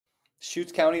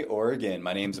Deschutes County, Oregon.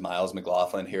 My name is Miles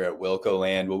McLaughlin here at Wilco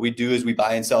Land. What we do is we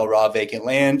buy and sell raw vacant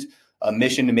land, a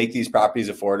mission to make these properties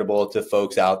affordable to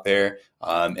folks out there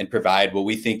and provide what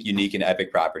we think unique and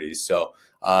epic properties. So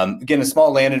again, a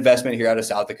small land investment here out of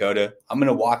South Dakota. I'm going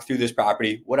to walk through this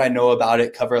property, what I know about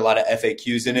it, cover a lot of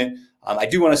FAQs in it. I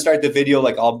do want to start the video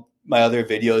like all my other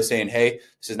videos saying, hey,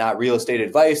 this is not real estate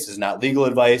advice. This is not legal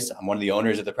advice. I'm one of the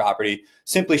owners of the property,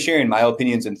 simply sharing my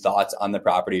opinions and thoughts on the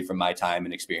property from my time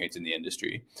and experience in the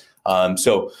industry.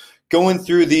 So going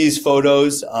through these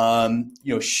photos,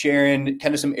 sharing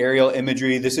kind of some aerial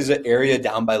imagery. This is an area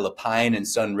down by Lapine and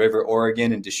Sunriver,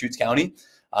 Oregon in Deschutes County.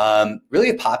 Really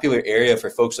a popular area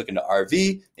for folks looking to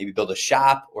RV, maybe build a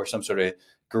shop or some sort of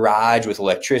garage with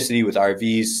electricity, with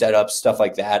RVs, setups, stuff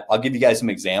like that. I'll give you guys some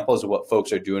examples of what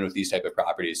folks are doing with these type of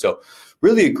properties. So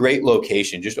really a great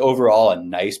location, just overall a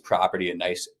nice property, a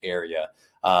nice area.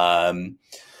 Going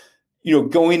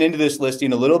into this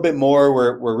listing a little bit more,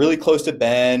 we're really close to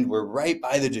Bend. We're right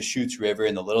by the Deschutes River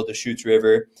and the Little Deschutes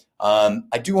River.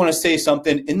 I do want to say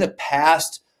something in the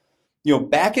past,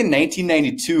 back in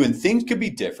 1992, and things could be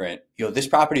different, this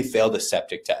property failed a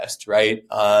septic test, right?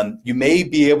 You may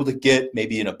be able to get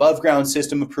maybe an above ground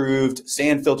system approved,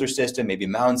 sand filter system, maybe a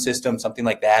mound system, something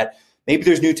like that. Maybe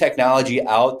there's new technology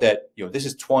out that, this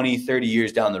is 20, 30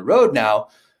 years down the road now.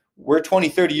 We're 20,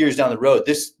 30 years down the road.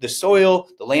 The soil,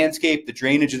 the landscape, the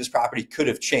drainage of this property could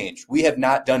have changed. We have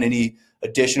not done any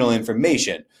additional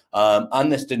information on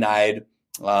this denied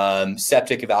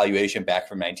septic evaluation back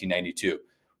from 1992.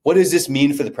 What does this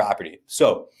mean for the property?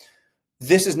 So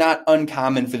this is not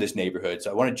uncommon for this neighborhood.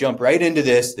 So I want to jump right into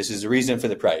this. This is the reason for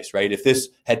the price, right? If this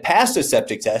had passed a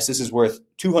septic test, this is worth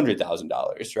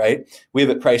 $200,000, right? We have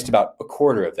it priced about a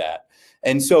quarter of that.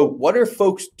 And so what are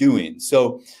folks doing?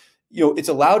 So, it's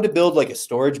allowed to build like a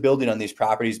storage building on these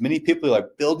properties. Many people are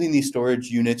building these storage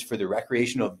units for the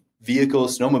recreational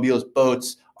vehicles, snowmobiles,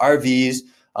 boats, RVs.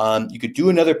 You could do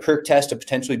another perk test to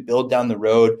potentially build down the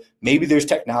road. Maybe there's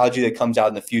technology that comes out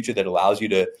in the future that allows you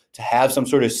to have some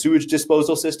sort of sewage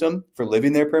disposal system for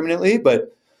living there permanently. But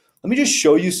let me just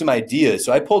show you some ideas.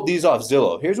 So I pulled these off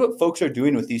Zillow. Here's what folks are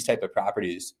doing with these type of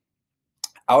properties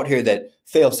out here that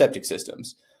fail septic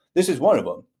systems. This is one of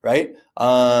them, right?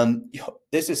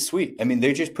 This is sweet. I mean,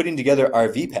 they're just putting together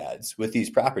RV pads with these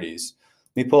properties.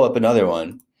 Let me pull up another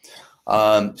one.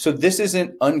 So this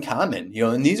isn't uncommon,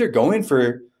 and these are going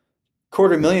for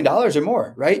 $250,000 or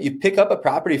more, right? You pick up a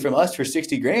property from us for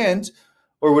 60 grand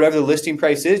or whatever the listing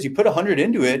price is, you put 100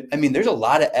 into it. I mean, there's a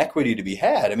lot of equity to be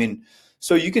had. I mean,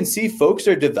 so you can see folks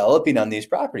are developing on these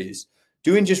properties,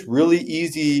 doing just really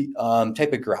easy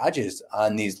type of garages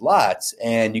on these lots,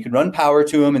 and you can run power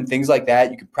to them and things like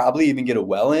that. You could probably even get a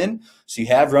well in, so you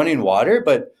have running water,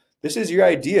 but this is your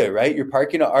idea, right? You're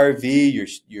parking an RV,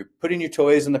 you're putting your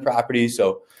toys on the property.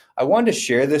 So I wanted to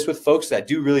share this with folks. I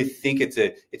do really think it's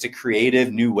a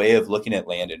creative new way of looking at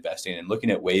land investing and looking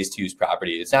at ways to use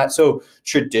property. It's not so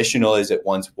traditional as it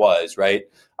once was, right?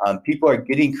 People are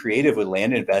getting creative with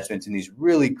land investments in these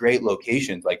really great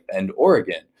locations like Bend,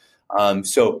 Oregon. I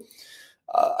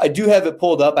do have it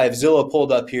pulled up. I have Zillow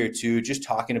pulled up here too, just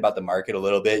talking about the market a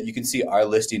little bit. You can see our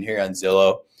listing here on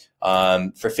Zillow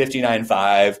for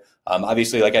 $59,500.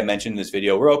 Obviously, like I mentioned in this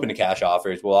video, we're open to cash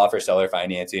offers. We'll offer seller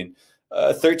financing.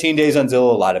 13 days on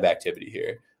Zillow, a lot of activity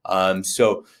here.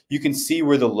 So you can see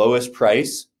we're the lowest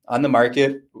price on the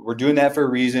market. We're doing that for a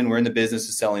reason. We're in the business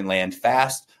of selling land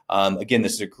fast. Again,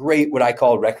 this is a great, what I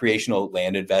call recreational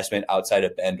land investment outside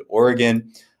of Bend,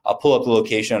 Oregon. I'll pull up the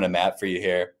location on a map for you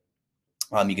here.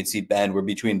 You can see Bend, we're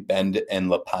between Bend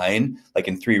and Lapine, like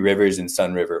in Three Rivers in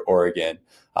Sunriver, Oregon.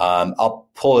 I'll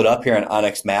pull it up here on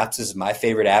Onyx Maps. This is my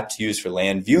favorite app to use for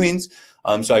land viewings.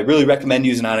 So I really recommend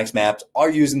using Onyx Maps. All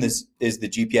you're using this is the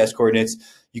GPS coordinates.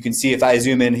 You can see if I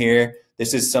zoom in here,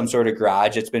 this is some sort of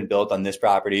garage that's been built on this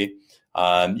property.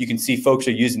 You can see folks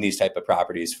are using these type of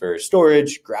properties for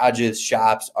storage, garages,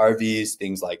 shops, RVs,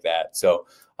 things like that. So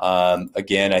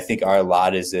again, I think our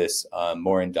lot is this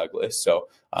more in Douglas. So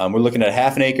we're looking at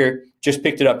half an acre. Just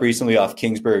picked it up recently off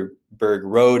Kingsburg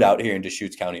Road out here in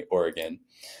Deschutes County, Oregon.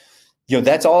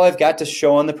 That's all I've got to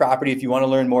show on the property. If you want to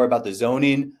learn more about the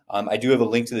zoning, I do have a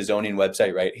link to the zoning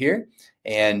website right here.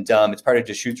 And it's part of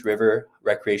Deschutes River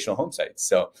Recreational Home Sites.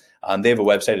 So they have a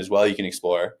website as well you can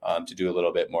explore to do a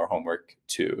little bit more homework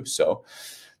too. So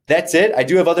that's it. I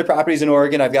do have other properties in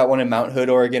Oregon. I've got one in Mount Hood,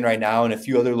 Oregon right now and a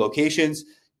few other locations.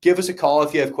 Give us a call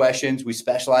if you have questions. We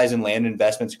specialize in land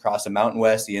investments across the Mountain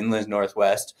West, the Inland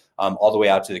Northwest, all the way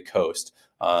out to the coast.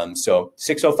 So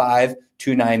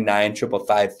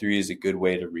 605-299-5553 is a good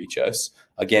way to reach us.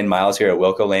 Again, Miles here at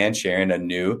Wilco Land sharing a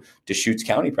new Deschutes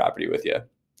County property with you.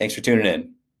 Thanks for tuning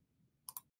in.